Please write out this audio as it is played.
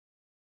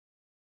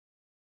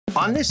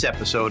On this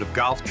episode of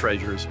Golf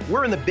Treasures,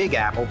 we're in the Big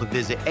Apple to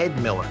visit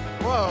Ed Miller.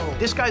 Whoa.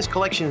 This guy's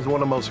collection is one of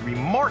the most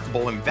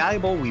remarkable and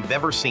valuable we've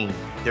ever seen.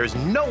 There's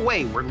no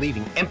way we're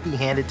leaving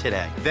empty-handed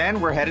today.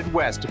 Then we're headed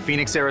west to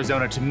Phoenix,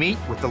 Arizona to meet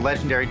with the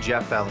legendary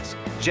Jeff Ellis.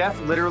 Jeff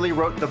literally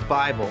wrote the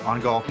Bible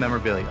on golf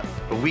memorabilia,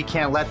 but we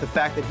can't let the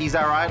fact that he's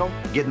our idol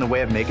get in the way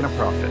of making a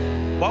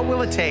profit. What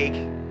will it take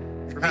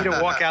for me to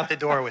walk out the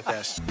door with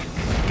this?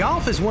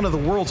 Golf is one of the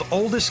world's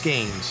oldest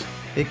games.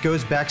 It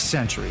goes back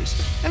centuries.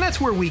 And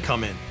that's where we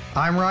come in.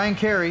 I'm Ryan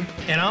Carey.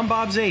 And I'm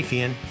Bob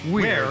Zafian.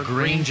 We're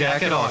Green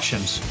Jacket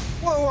Auctions.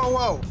 Whoa, whoa,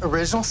 whoa.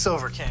 Original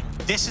Silver King.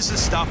 This is the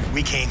stuff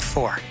we came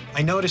for.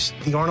 I noticed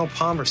the Arnold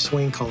Palmer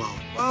swing cologne.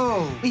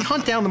 Whoa. We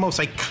hunt down the most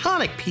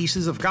iconic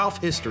pieces of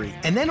golf history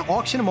and then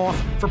auction them off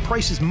for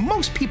prices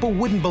most people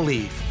wouldn't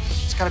believe.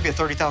 It's gotta be a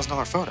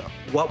 $30,000 photo.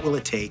 What will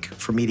it take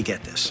for me to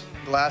get this?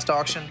 The last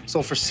auction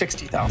sold for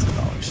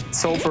 $60,000.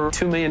 Sold for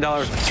 $2 million.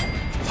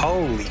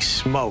 Holy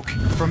smoke.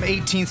 From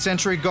 18th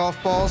century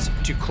golf balls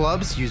to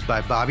clubs used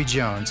by Bobby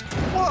Jones.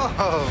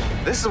 Whoa,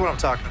 this is what I'm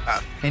talking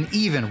about. And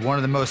even one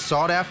of the most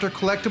sought-after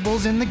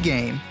collectibles in the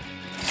game.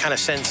 Kind of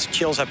sends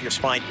chills up your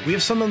spine. We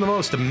have some of the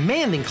most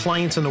demanding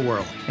clients in the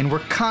world. And we're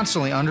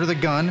constantly under the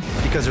gun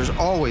because there's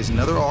always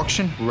another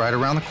auction right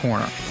around the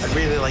corner. I'd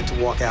really like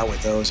to walk out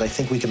with those. I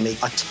think we can make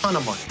a ton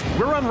of money.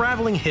 We're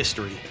unraveling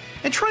history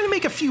and trying to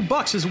make a few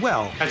bucks as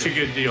well. That's a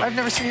good deal. I've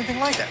never seen anything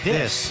like that.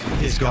 This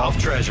is Golf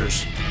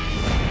Treasures.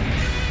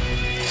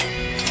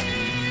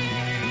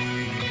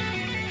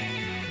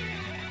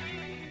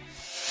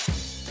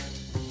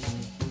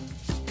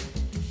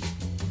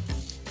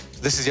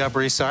 This is the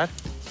Upper East Side?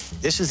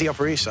 This is the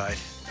Upper East Side.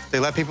 They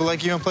let people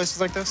like you in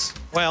places like this?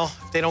 Well,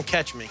 they don't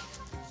catch me.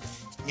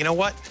 You know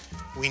what?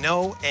 We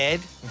know Ed.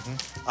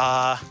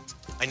 I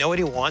know what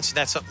he wants.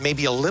 That's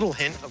maybe a little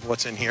hint of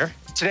what's in here.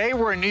 Today,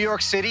 we're in New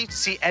York City to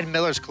see Ed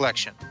Miller's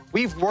collection.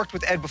 We've worked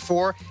with Ed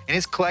before, and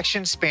his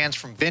collection spans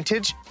from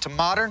vintage to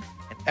modern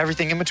and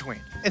everything in between.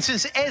 And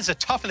since Ed's a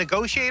tough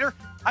negotiator,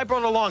 I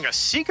brought along a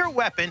secret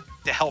weapon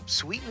to help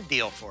sweeten the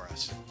deal for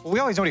us. Well, we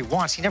always know what he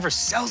wants. He never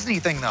sells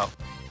anything, though.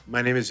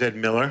 My name is Ed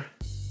Miller.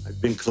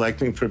 I've been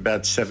collecting for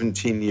about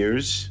 17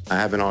 years. I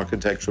have an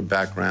architectural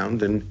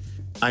background, and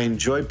I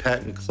enjoy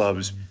patent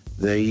clubs.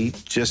 They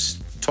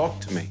just talk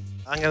to me.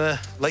 I'm gonna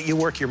let you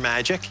work your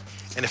magic,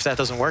 and if that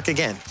doesn't work,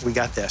 again, we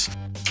got this.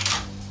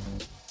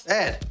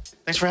 Ed,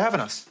 thanks for having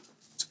us.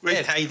 It's great.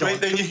 Ed, how you doing?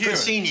 Great that you're here. Good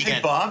seeing you Hey,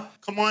 again. Bob,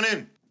 come on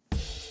in.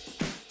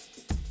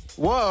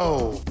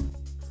 Whoa.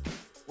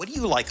 What do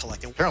you like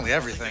collecting? Apparently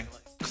everything.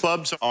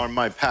 Clubs are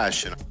my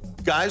passion.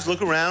 Guys,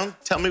 look around.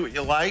 Tell me what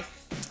you like.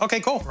 Okay,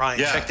 cool. Ryan,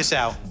 Yeah. check this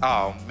out.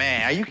 Oh,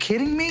 man, are you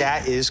kidding me?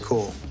 That is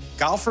cool.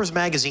 Golfers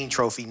Magazine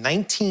Trophy,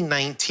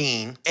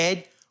 1919.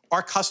 Ed,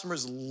 our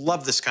customers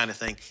love this kind of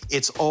thing.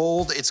 It's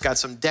old, it's got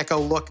some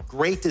deco look,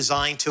 great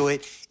design to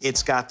it.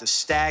 It's got the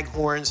stag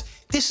horns.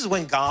 This is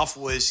when golf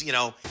was, you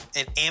know,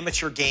 an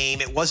amateur game.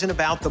 It wasn't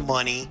about the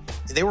money.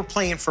 They were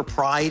playing for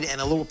pride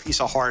and a little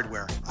piece of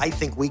hardware. I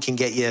think we can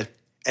get you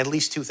at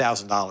least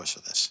 $2,000 for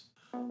this.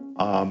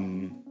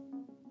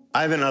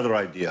 I have another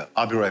idea.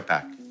 I'll be right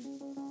back.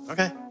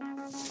 Okay.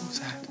 What's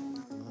that?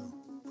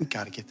 We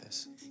gotta get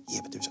this. Yeah,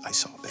 but I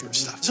saw better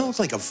stuff. Doesn't it look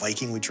like a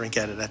Viking would drink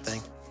out of that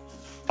thing?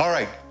 All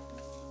right.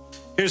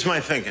 Here's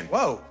my thinking.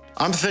 Whoa.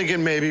 I'm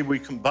thinking maybe we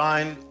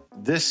combine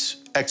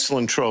this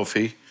excellent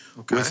trophy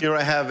with, here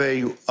I have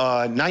a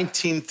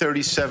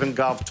 1937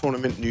 golf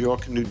tournament, New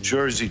York and New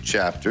Jersey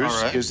chapters.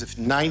 All right. Here's the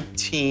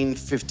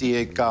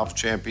 1958 golf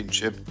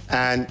championship.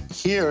 And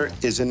here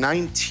is a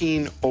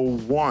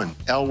 1901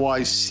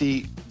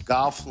 LYC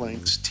Golf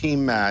Links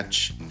team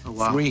match,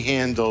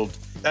 three-handled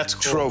That's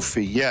cool.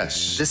 trophy.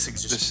 Yes. This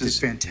is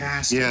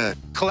fantastic. Yeah.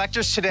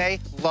 Collectors today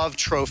love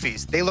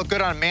trophies. They look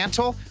good on a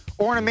mantle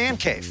or in a man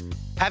cave.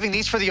 Having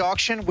these for the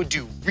auction would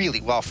do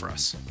really well for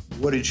us.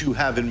 What did you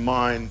have in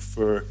mind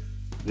for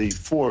the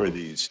 4 of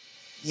these?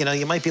 You know,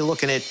 you might be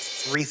looking at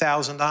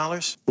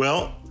 $3,000.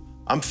 Well,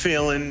 I'm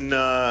feeling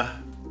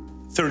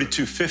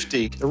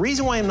 $32.50. The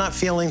reason why I'm not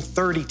feeling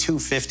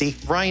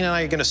 $32.50, Ryan and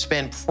I are gonna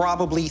spend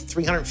probably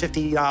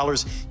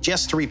 $350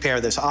 just to repair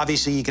this.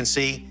 Obviously, you can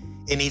see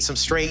it needs some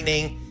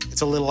straightening.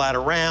 It's a little out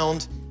of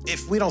round.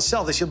 If we don't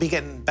sell this, you'll be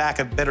getting back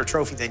a better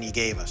trophy than you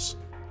gave us.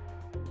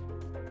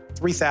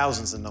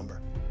 3,000's the number.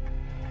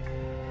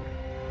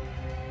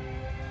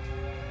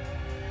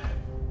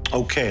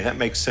 Okay, that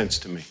makes sense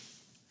to me.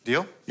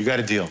 Deal? You got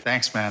a deal.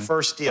 Thanks, man.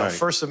 First deal, All right.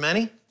 first of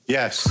many?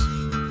 Yes.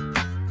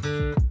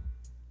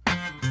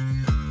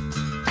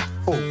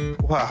 Oh,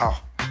 wow.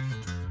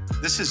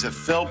 This is a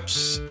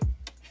Phelps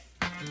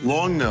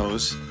long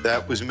nose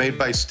that was made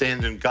by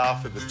Standard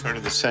Golf at the turn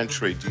of the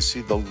century. Do you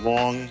see the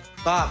long?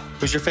 Bob,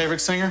 who's your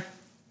favorite singer?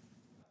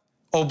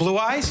 Oh, Blue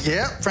Eyes?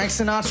 Yeah, Frank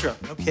Sinatra.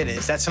 No kidding.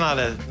 That's not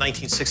a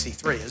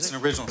 1963, It's is an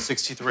it? original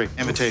 63,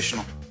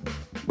 invitational.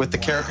 With the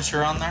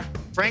caricature on there?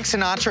 Frank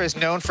Sinatra is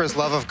known for his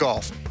love of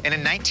golf, and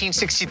in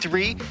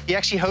 1963, he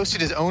actually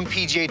hosted his own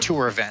PGA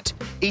Tour event.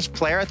 Each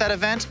player at that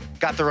event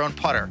got their own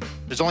putter.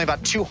 There's only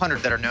about 200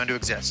 that are known to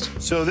exist.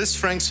 So this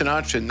Frank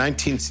Sinatra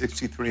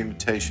 1963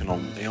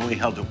 Invitational, they only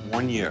held it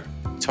 1 year.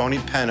 Tony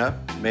Penna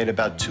made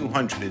about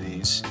 200 of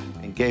these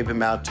and gave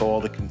them out to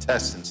all the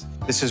contestants.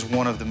 This is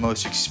one of the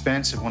most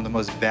expensive, one of the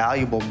most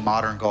valuable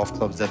modern golf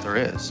clubs that there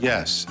is.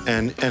 Yes,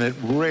 and it's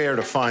rare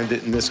to find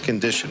it in this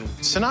condition.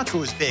 Sinatra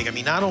was big. I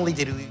mean, not only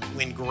did he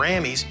win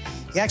Grammys,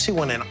 he actually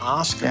won an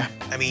Oscar. Yeah.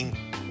 I mean,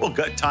 Well,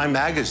 Time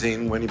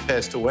magazine, when he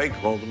passed away,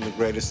 called him the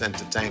greatest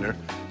entertainer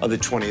of the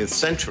 20th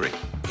century.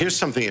 Here's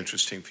something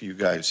interesting for you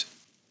guys.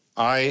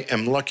 I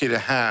am lucky to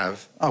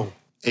have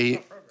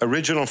a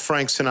original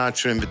Frank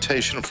Sinatra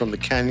Invitational from the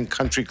Canyon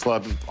Country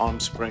Club in Palm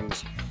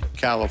Springs,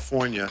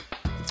 California.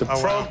 The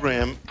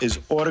program is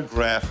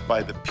autographed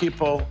by the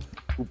people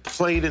who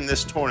played in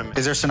this tournament.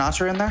 Is there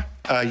Sinatra in there?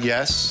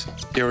 Yes,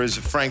 there is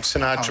a Frank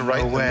Sinatra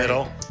right in the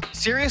middle.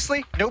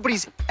 Seriously,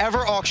 nobody's ever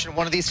auctioned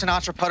one of these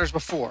Sinatra putters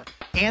before.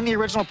 And the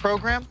original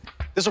program,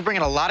 this will bring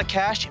in a lot of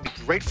cash and be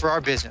great for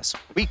our business.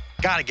 We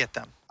gotta get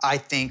them. I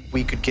think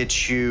we could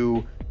get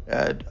you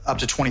up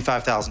to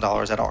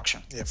 $25,000 at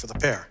auction. yeah, for the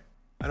pair.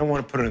 I don't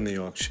want to put it in the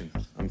auction.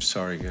 I'm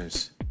sorry,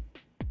 guys.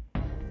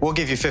 We'll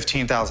give you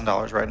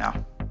 $15,000 right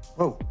now.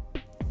 Whoa.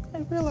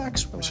 Hey,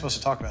 relax. We're supposed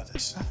to talk about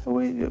this. It's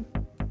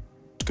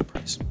a good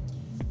price.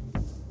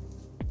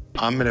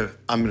 I'm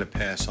gonna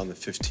pass on the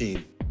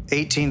 15.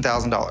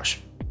 $18,000.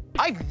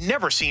 I've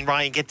never seen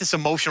Ryan get this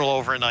emotional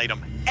over an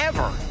item,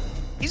 ever.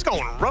 He's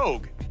going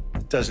rogue.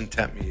 It doesn't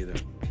tempt me either.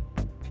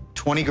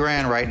 20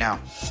 grand right now.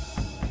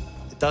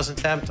 It doesn't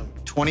tempt him.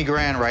 20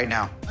 grand right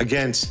now.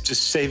 Again,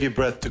 just save your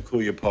breath to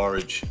cool your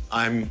porridge.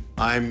 I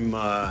don't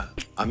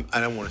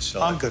want to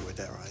sell I'm it. good with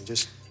that, Ryan.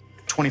 Just,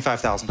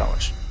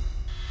 $25,000.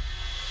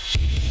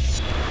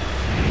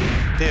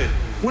 dude,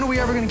 When are we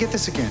ever gonna get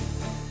this again?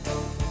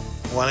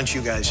 why don't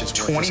you guys just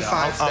work this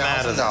out? I'm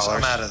out of this.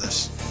 I'm $25,000. out of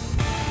this.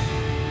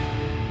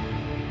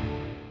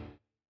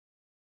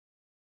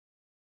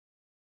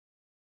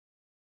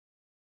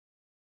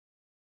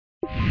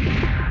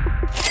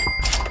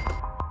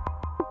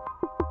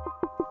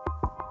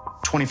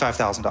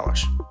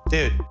 $25,000.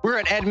 Dude, We're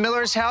at Ed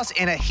Miller's house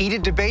in a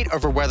heated debate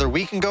over whether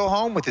we can go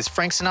home with his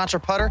Frank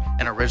Sinatra putter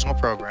and original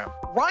program.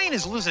 Ryan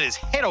is losing his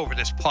head over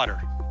this putter.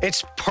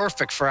 It's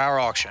perfect for our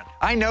auction.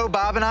 I know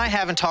Bob and I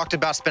haven't talked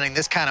about spending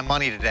this kind of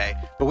money today,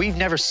 but we've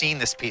never seen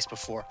this piece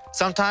before.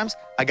 Sometimes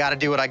I gotta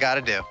do what I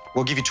gotta do.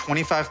 We'll give you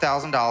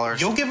 $25,000.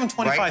 You'll give him right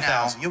now.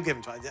 25,000. You'll give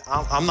him 20.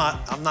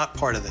 I'm not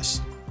part of this.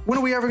 When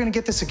are we ever gonna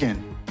get this again?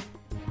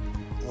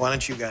 Why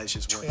don't you guys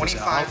just work this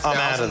out? I'm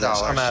out of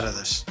this. I'm out of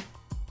this.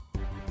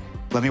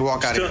 Let me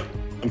walk out of here.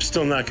 I'm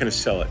still not going to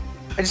sell it.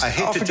 I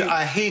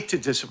I hate to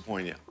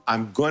disappoint you.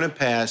 I'm going to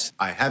pass.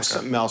 I have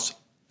something else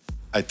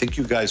I think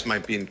you guys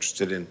might be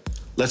interested in.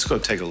 Let's go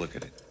take a look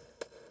at it.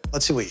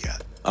 Let's see what you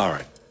got. All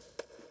right.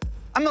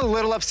 I'm a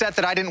little upset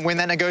that I didn't win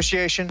that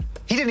negotiation.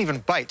 He didn't even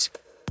bite.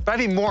 But I'd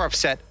be more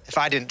upset if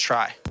I didn't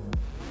try.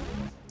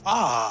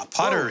 Ah,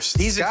 putters.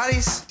 These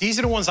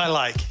are the ones I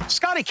like.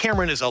 Scotty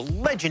Cameron is a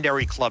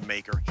legendary club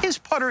maker. His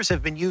putters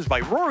have been used by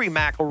Rory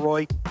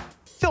McIlroy,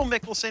 Phil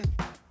Mickelson,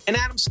 and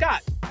Adam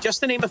Scott, just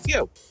to name a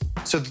few.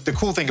 So the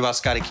cool thing about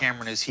Scotty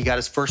Cameron is he got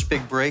his first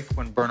big break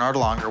when Bernard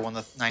Langer won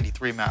the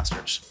 '93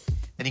 Masters.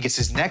 Then he gets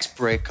his next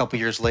break a couple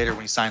years later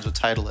when he signs with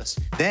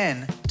Titleist.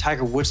 Then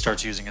Tiger Woods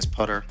starts using his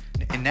putter.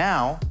 And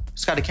now,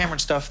 Scotty Cameron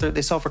stuff,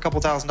 they sell for a couple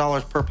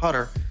 $1,000s per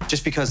putter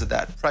just because of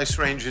that. Price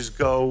ranges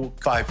go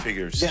 5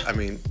 figures. Yeah. I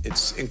mean,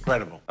 it's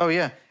incredible. Oh,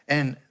 yeah.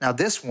 And now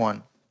this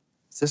one,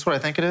 is this what I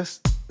think it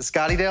is? The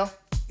Scotty Dale?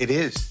 It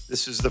is.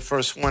 This is the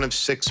first one of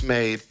 6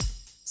 made.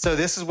 So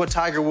this is what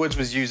Tiger Woods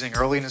was using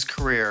early in his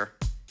career.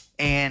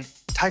 And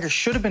Tiger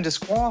should have been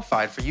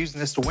disqualified for using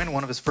this to win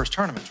one of his first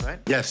tournaments, right?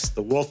 Yes,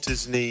 the Walt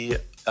Disney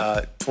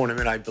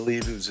tournament, I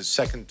believe it was his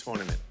second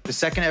tournament. The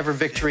second ever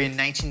victory in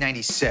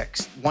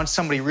 1996. Once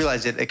somebody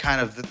realized it,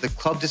 the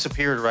club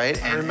disappeared,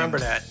 right? I remember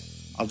that.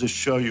 I'll just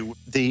show you.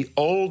 The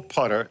old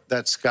putter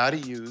that Scotty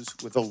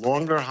used with a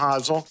longer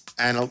hosel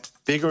and a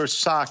bigger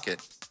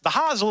socket. The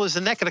hosel is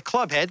the neck of the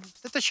club head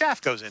that the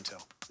shaft goes into.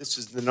 This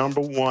is the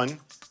 #1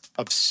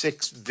 of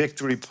 6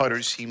 victory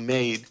putters he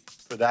made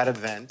for that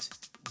event.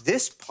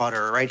 This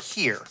putter right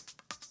here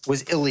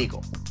was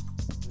illegal.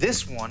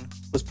 This one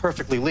was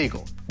perfectly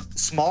legal. The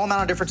small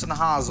amount of difference in the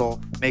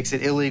hosel makes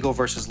it illegal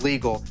versus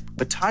legal,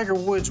 but Tiger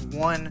Woods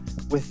won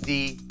with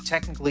the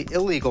technically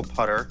illegal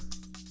putter.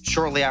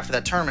 Shortly after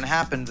that tournament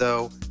happened,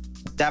 though,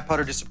 that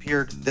putter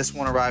disappeared, this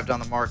one arrived on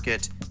the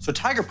market. So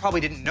Tiger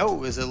probably didn't know it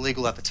was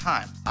illegal at the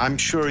time. I'm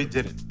sure he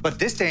didn't. But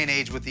this day and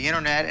age, with the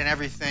internet and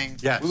everything,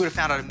 Yes. we would have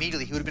found out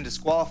immediately. He would have been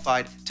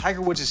disqualified.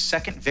 Tiger Woods'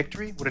 second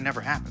victory would have never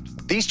happened.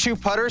 These 2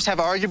 putters have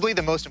arguably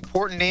the most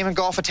important name in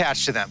golf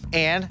attached to them,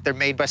 and they're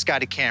made by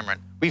Scotty Cameron.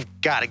 We've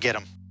got to get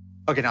them.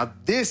 Okay, now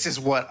this is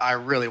what I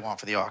really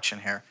want for the auction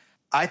here.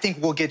 I think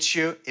we'll get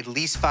you at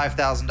least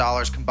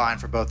 $5,000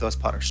 combined for both those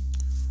putters.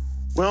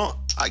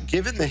 Well,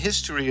 given the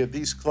history of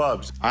these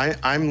clubs,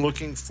 I'm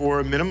looking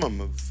for a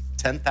minimum of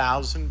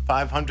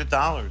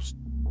 $10,500.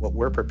 What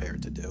we're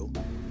prepared to do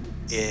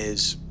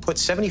is put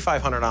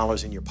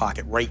 $7,500 in your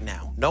pocket right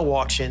now. No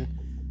auction,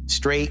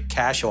 straight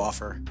cash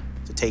offer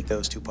to take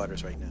those 2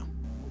 putters right now.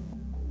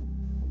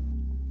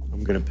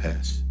 I'm gonna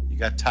pass. You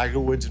got Tiger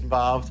Woods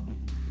involved.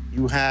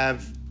 You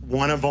have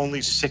one of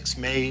only 6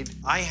 made.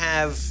 I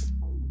have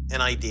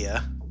an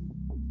idea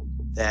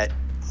that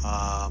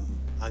I'm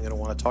gonna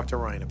wanna talk to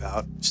Ryan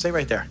about. Stay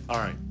right there. All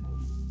right.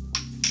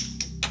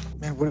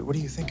 Man, what are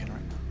you thinking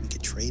right now? We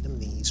could trade him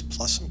these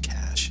plus some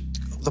cash.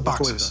 The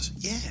Walk away with boxes.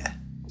 us. Yeah.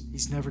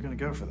 He's never gonna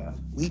go for that.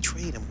 We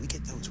trade him, we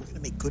get those, we're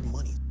gonna make good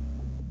money.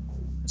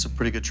 It's a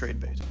pretty good trade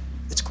bait.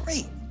 It's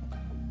great.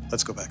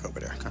 Let's go back over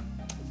there. Okay.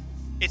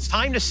 It's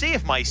time to see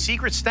if my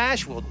secret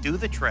stash will do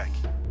the trick.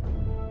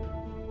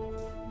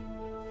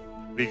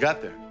 What do you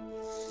got there?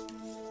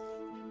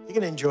 You're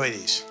gonna enjoy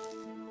these.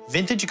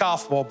 Vintage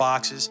golf ball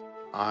boxes.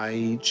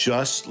 I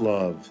just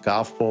love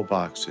golf ball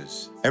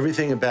boxes.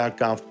 Everything about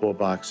golf ball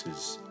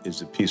boxes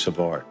is a piece of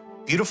art.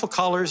 Beautiful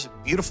colors,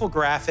 beautiful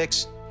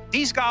graphics.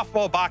 These golf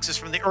ball boxes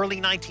from the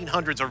early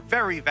 1900s are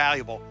very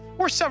valuable,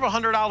 worth several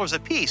 $100s a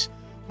piece.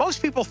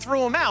 Most people threw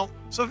them out,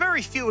 so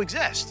very few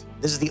exist.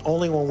 This is the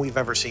only one we've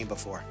ever seen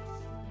before.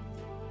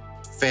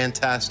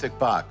 Fantastic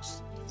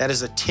box. That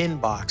is a tin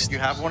box. You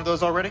have one of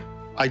those already?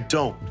 I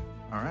don't.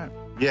 All right.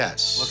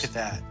 Yes. Look at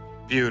that.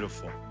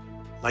 Beautiful.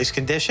 Nice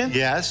condition.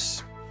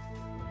 Yes.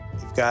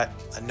 You've got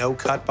a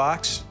no-cut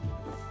box.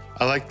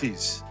 I like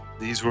these.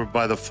 These were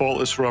by the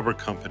Faultless Rubber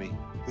Company.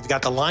 We've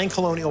got the Line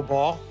Colonial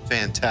ball.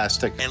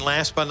 Fantastic. And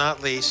last but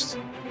not least,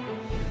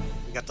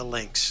 we got the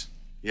Lynx.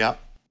 Yep.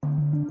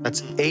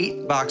 That's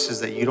 8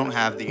 boxes that you don't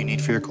have that you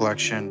need for your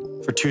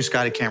collection for 2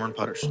 Scotty Cameron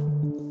putters.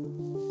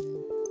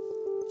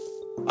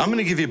 I'm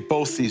gonna give you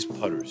both these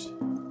putters.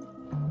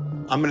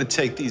 I'm gonna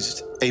take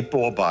these 8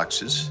 ball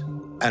boxes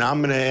and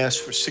I'm gonna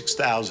ask for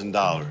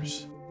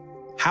 $6,000.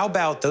 How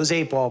about those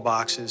 8 ball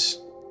boxes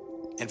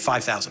and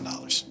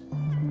 $5,000?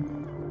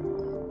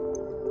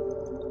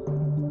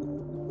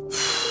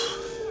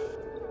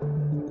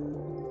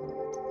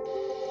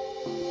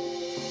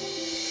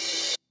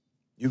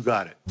 You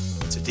got it.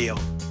 It's a deal.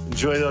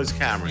 Enjoy those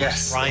cameras.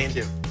 Yes. Ryan,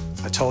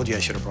 I told you I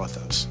should have brought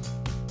those.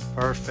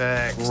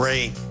 Perfect.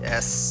 Great.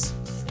 Yes.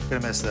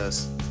 Gonna miss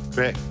those.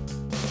 Great.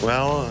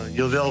 Well,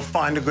 they'll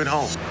find a good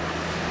home.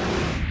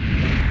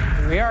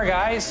 Here we are,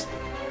 guys.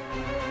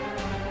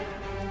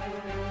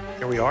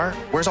 Here we are.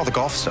 Where's all the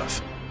golf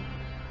stuff?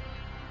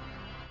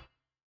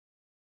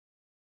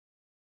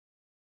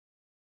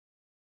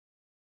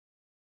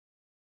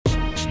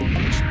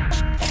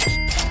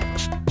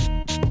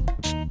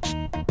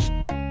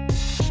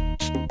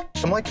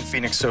 I'm liking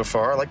Phoenix so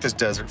far. I like this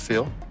desert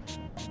feel.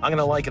 I'm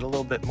gonna like it a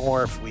little bit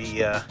more if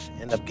we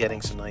end up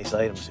getting some nice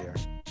items here.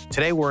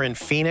 Today we're in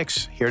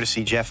Phoenix, here to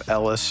see Jeff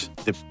Ellis,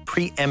 the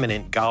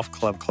preeminent golf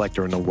club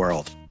collector in the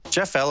world.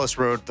 Jeff Ellis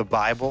wrote the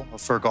Bible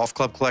for golf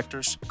club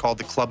collectors called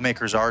The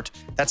Clubmakers Art.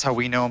 That's how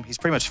we know him. He's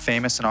pretty much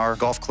famous in our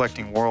golf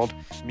collecting world.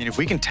 I mean, if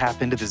we can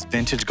tap into this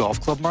vintage golf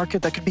club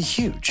market, that could be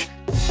huge.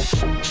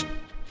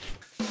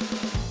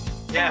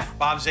 Jeff,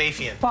 Bob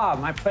Zafian. Bob,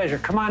 my pleasure.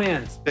 Come on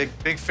in.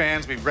 Big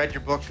fans. We've read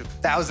your book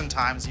 1,000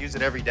 times, use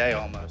it every day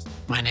almost.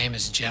 My name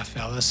is Jeff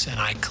Ellis, and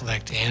I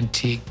collect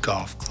antique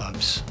golf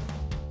clubs.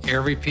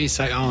 Every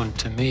piece I own,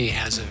 to me,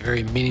 has a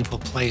very meaningful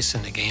place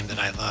in the game that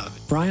I love.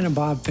 Brian and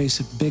Bob face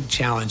a big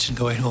challenge in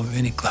going home with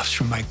any clubs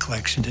from my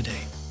collection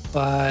today,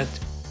 but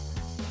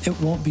it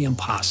won't be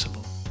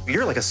impossible.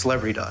 You're like a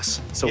celebrity to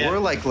us. So Yeah. we're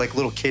like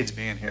little kids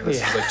being here.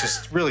 This is like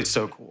just really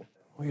so cool.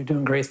 Well, you're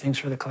doing great things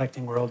for the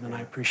collecting world, and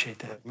I appreciate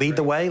that. Lead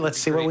the way. Let's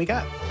see what we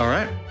got. All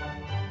right.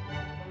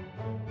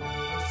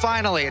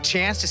 Finally, a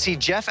chance to see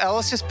Jeff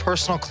Ellis's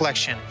personal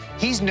collection.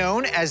 He's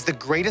known as the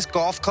greatest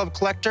golf club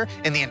collector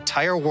in the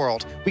entire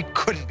world. We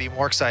couldn't be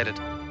more excited.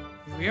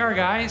 Here we are,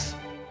 guys.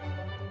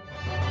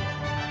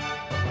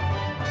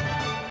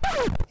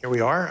 Here we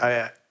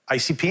are. I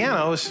see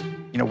pianos.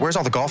 You know, where's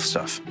all the golf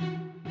stuff?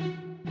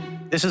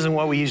 This isn't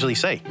what we usually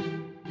say.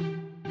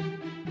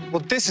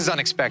 Well, this is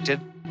unexpected.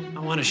 I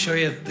want to show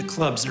you the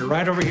clubs. They're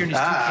right over here in these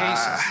 2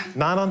 cases.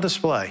 Not on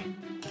display.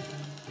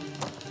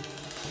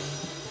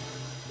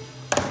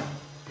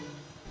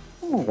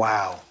 Ooh,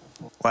 wow.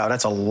 Wow,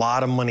 that's a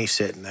lot of money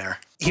sitting there.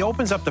 He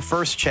opens up the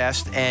first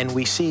chest, and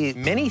we see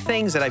many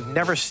things that I've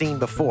never seen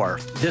before.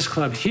 This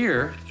club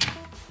here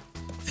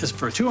is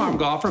for a 2-arm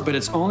golfer, but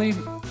it's only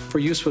for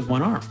use with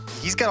 1 arm.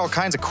 He's got all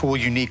kinds of cool,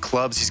 unique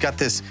clubs. He's got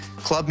this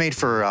club made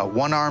for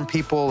one-arm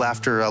people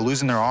after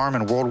losing their arm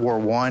in World War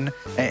I.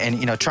 And,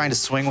 you know, trying to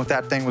swing with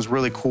that thing was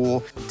really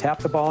cool. Tap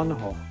the ball in the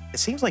hole. It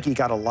seems like you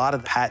got a lot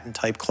of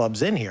patent-type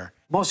clubs in here.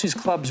 Most of these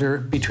clubs are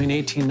between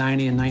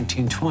 1890 and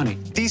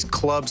 1920. These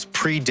clubs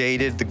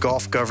predated the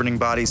golf governing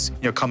bodies,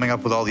 you know, coming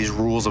up with all these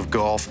rules of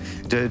golf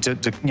to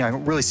you know,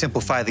 really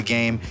simplify the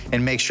game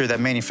and make sure that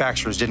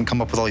manufacturers didn't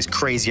come up with all these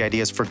crazy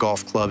ideas for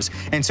golf clubs.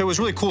 And so it was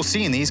really cool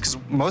seeing these because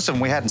most of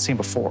them we hadn't seen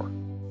before.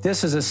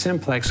 This is a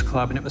simplex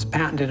club, and it was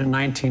patented in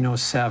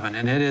 1907,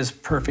 and it is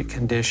perfect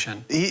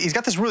condition. He's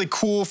got this really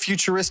cool,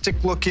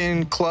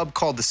 futuristic-looking club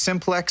called the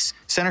Simplex,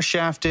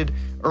 center-shafted,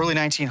 early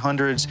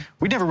 1900s.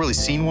 We'd never really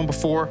seen one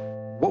before.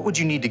 What would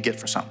you need to get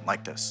for something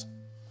like this?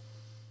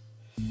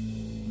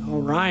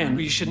 Oh, Ryan,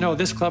 you should know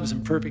this club is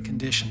in perfect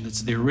condition.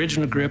 It's the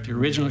original grip, the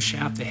original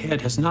shaft. The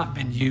head has not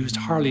been used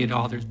hardly at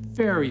all. There's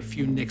very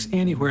few nicks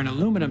anywhere, and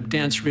aluminum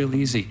dents real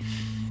easy.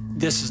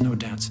 This is no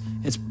dents.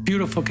 It's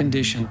beautiful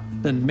condition.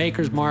 The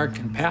maker's mark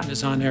and patent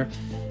is on there.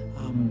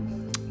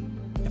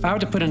 If I were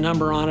to put a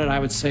number on it, I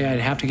would say I'd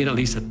have to get at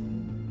least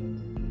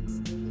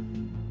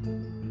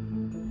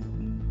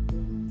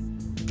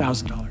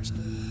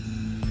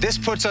 $1,000. This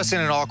puts us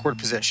in an awkward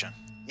position.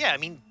 Yeah, I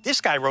mean,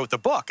 this guy wrote the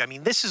book. I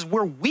mean, this is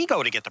where we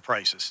go to get the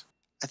prices.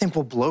 I think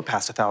we'll blow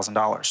past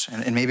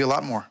 $1,000 and maybe a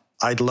lot more.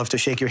 I'd love to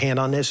shake your hand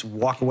on this,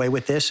 walk away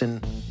with this,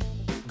 and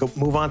go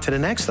move on to the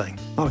next thing.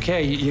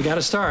 Okay, you got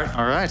to start.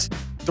 All right.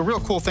 The real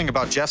cool thing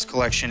about Jeff's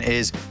collection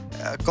is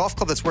a golf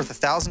club that's worth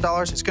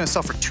 $1,000 is going to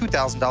sell for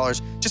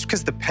 $2,000 just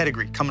because of the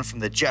pedigree coming from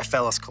the Jeff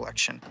Ellis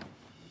collection.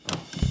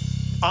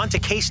 On to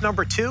case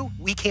number 2.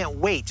 We can't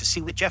wait to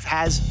see what Jeff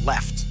has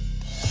left.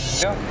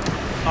 Yep.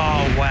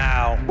 Oh,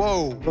 wow.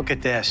 Whoa. Look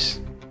at this.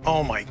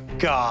 Oh, my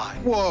God.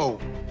 Whoa.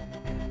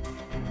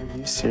 Are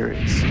you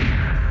serious?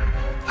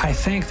 I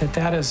think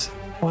that is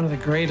one of the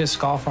greatest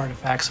golf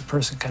artifacts a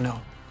person can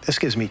own. This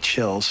gives me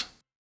chills.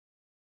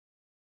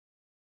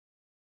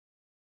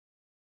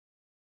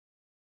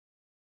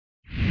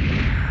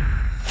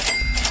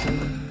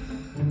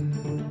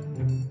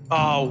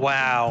 Oh,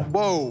 wow.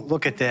 Whoa.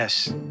 Look at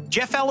this.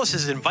 Jeff Ellis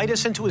has invited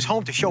us into his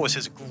home to show us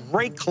his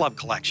great club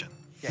collection.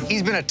 Yeah,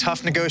 he's been a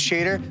tough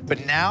negotiator,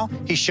 but now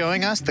he's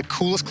showing us the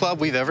coolest club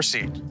we've ever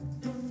seen.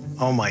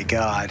 Oh, my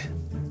God.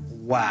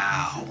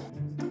 Wow.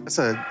 That's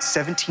a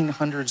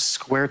 1700s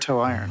square toe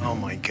iron. Oh,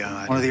 my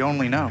God. One of the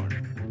only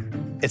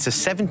known. It's a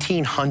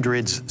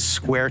 1700s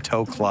square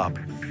toe club.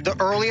 The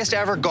earliest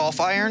ever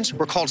golf irons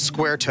were called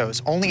square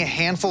toes. Only a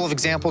handful of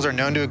examples are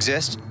known to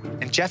exist,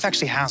 and Jeff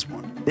actually has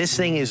one. This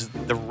thing is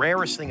the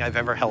rarest thing I've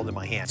ever held in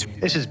my hands.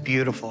 This is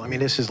beautiful. I mean,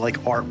 this is like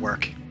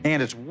artwork.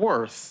 And it's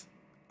worth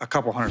a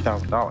couple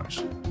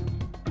 $100,000.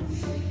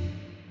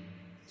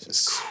 This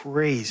is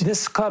crazy.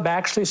 This club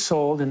actually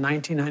sold in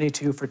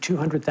 1992 for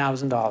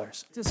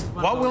 $200,000.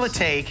 What will it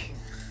take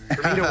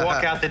for me to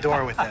walk out the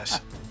door with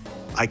this?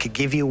 I could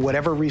give you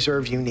whatever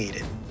reserve you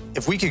needed.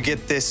 If we could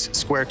get this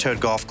square-toed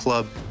golf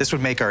club, this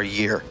would make our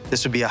year.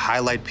 This would be a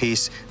highlight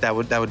piece that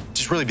would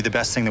just really be the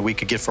best thing that we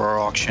could get for our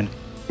auction.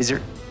 Is there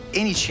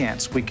any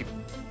chance we could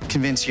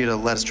convince you to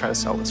let us try to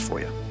sell this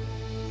for you?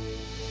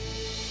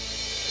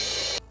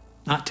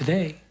 Not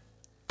today.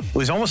 It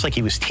was almost like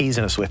he was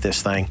teasing us with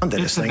this thing.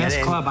 It's the best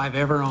club I've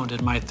ever owned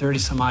in my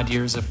 30-some-odd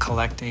years of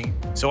collecting.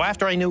 So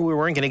after I knew we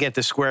weren't going to get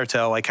this square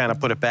toe, I kind of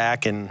put it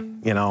back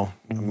and, you know,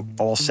 I'm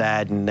all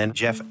sad. And then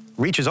Jeff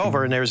reaches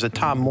over and there's a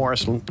Tom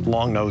Morris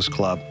long nose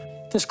club.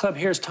 This club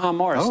here is Tom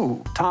Morris.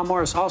 Oh. Tom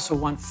Morris also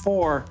won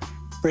 4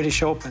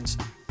 British Opens.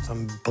 It's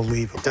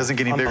unbelievable. It doesn't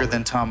get any bigger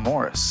than Tom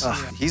Morris.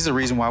 He's the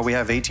reason why we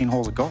have 18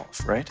 holes of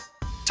golf, right?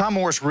 Tom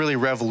Morris really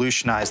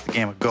revolutionized the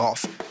game of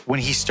golf. When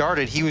he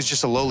started, he was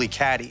just a lowly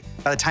caddy.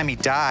 By the time he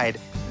died,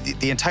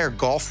 the entire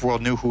golf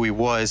world knew who he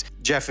was.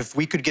 Jeff, if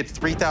we could get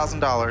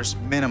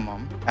 $3,000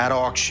 minimum at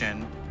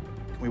auction,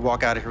 can we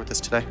walk out of here with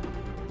this today?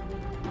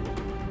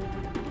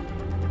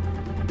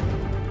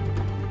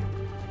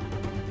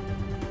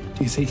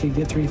 Do you think you'd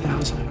get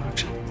 $3,000 at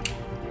auction?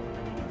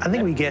 I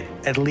think we get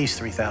at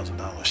least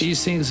 $3,000.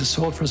 These things have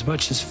sold for as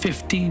much as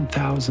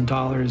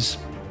 $15,000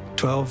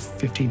 12,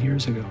 15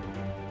 years ago.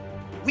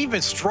 We've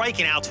been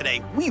striking out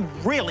today. We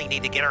really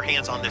need to get our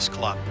hands on this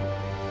club.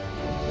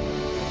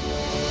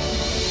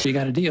 You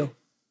got a deal,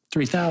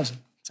 $3,000.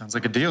 Sounds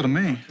like a deal to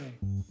me.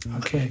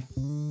 Okay.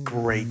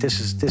 Great. This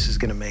is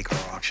going to make our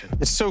auction.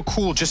 It's so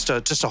cool just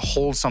to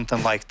hold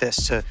something like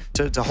this, to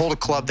hold a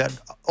club that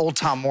old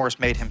Tom Morris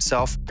made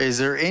himself. Is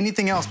there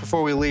anything else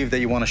before we leave that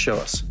you want to show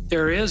us?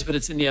 There is, but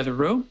it's in the other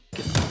room.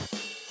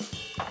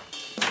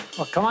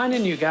 Well, come on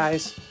in, you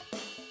guys.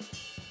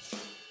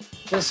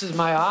 This is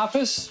my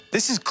office.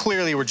 This is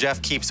clearly where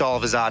Jeff keeps all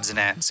of his odds and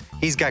ends.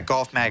 He's got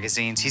golf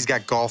magazines, he's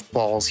got golf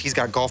balls, he's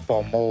got golf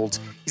ball molds.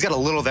 He's got a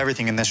little of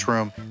everything in this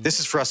room. This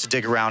is for us to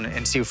dig around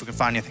and see if we can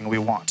find anything we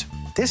want.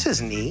 This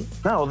is neat.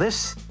 No,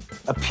 this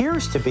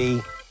appears to be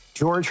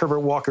George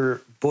Herbert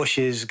Walker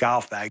Bush's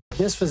golf bag.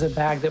 This was a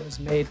bag that was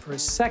made for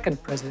his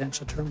second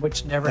presidential term,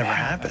 which never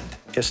happened.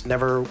 Just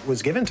never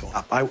was given to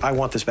him. I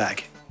want this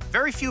bag.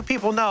 Very few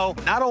people know,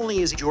 not only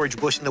is George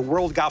Bush in the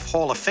World Golf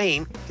Hall of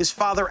Fame, his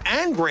father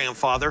and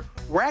grandfather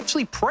were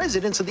actually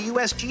presidents of the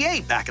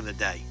USGA back in the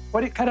day.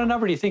 What kind of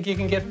number do you think you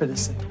can get for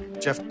this thing?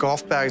 Jeff,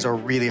 golf bags are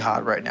really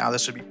hot right now.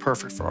 This would be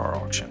perfect for our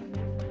auction.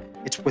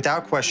 It's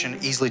without question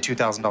easily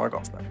 $2,000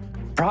 golf bag.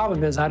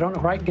 Problem is, I don't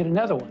know where I can get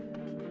another one.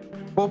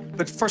 Well,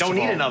 but first Don't of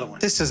all, need another one.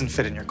 This doesn't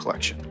fit in your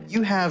collection.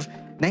 You have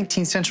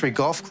 19th century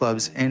golf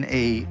clubs in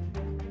a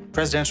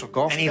presidential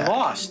golf bag. And he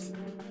lost.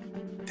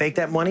 Take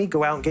that money,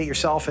 go out and get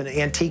yourself an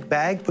antique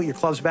bag, put your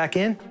clubs back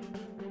in.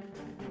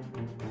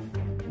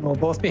 We'll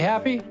both be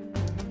happy?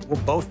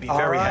 We'll both be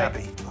very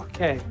happy.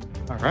 Okay.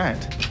 All right.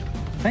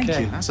 Thank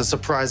Okay. you. That's a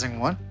surprising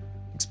one.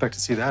 Expect to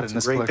see that in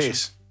this Great collection.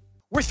 piece.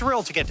 We're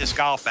thrilled to get this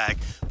golf bag,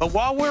 but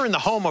while we're in the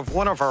home of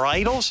one of our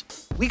idols,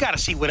 we got to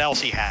see what else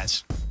he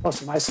has.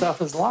 Most of my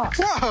stuff is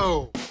lost.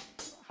 Whoa!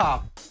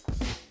 Oh.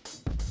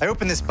 I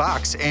opened this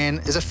box, and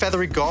it's a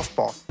feathery golf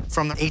ball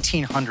from the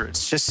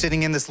 1800s, just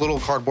sitting in this little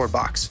cardboard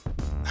box.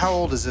 How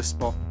old is this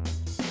ball?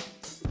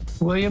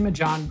 William and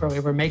John Burley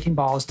were making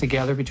balls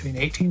together between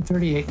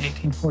 1838 and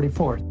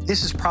 1844.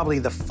 This is probably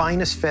the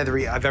finest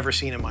feathery I've ever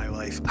seen in my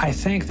life. I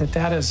think that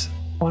that is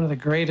one of the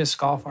greatest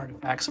golf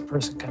artifacts a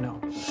person can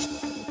own.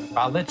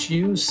 I'll let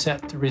you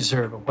set the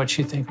reserve of what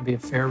you think would be a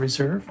fair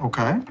reserve.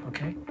 Okay.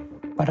 Okay.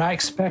 But I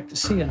expect to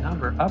see a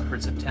number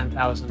upwards of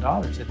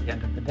 $10,000 at the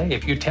end of the day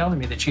if you're telling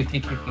me that you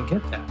think you can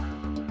get that.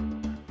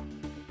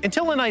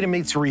 Until an item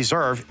meets a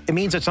reserve, it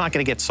means it's not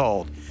going to get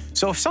sold.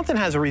 So if something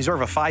has a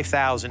reserve of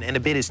 $5,000 and the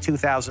bid is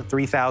 $2,000,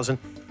 $3,000,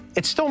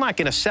 it's still not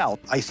going to sell.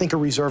 I think a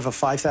reserve of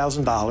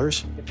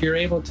 $5,000. If you're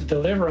able to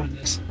deliver on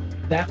this,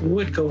 that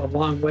would go a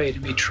long way to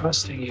me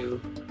trusting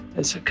you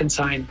as to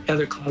consign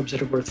other clubs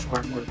that are worth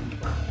far more than you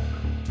are.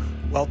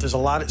 Well, there's a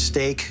lot at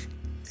stake,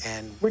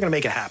 and we're going to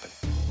make it happen.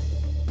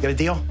 Got a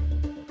deal?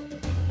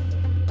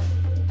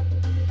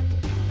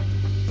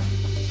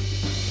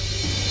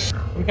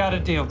 We got a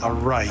deal. All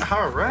right.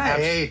 All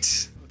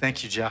right.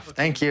 Thank you, Jeff.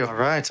 Thank you. All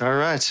right, all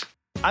right.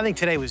 I think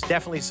today was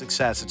definitely a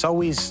success. It's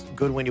always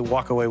good when you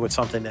walk away with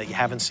something that you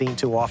haven't seen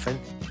too often.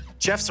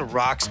 Jeff's a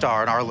rock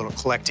star in our little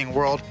collecting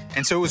world,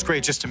 and so it was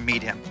great just to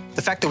meet him.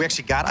 The fact that we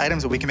actually got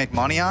items that we can make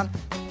money on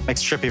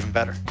makes the trip even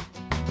better.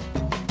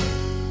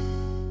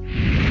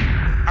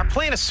 Our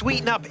plan to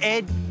sweeten up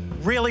Ed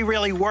really,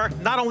 really worked.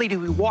 Not only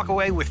did we walk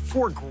away with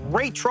 4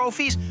 great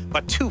trophies,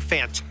 but 2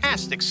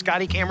 fantastic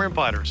Scotty Cameron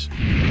putters.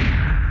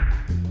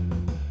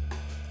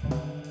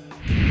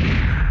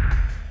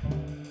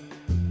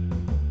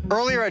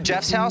 Earlier at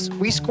Jeff's house,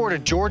 we scored a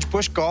George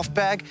Bush golf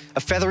bag,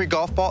 a feathery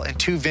golf ball, and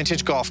 2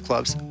 vintage golf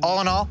clubs.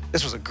 All in all,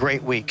 this was a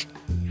great week.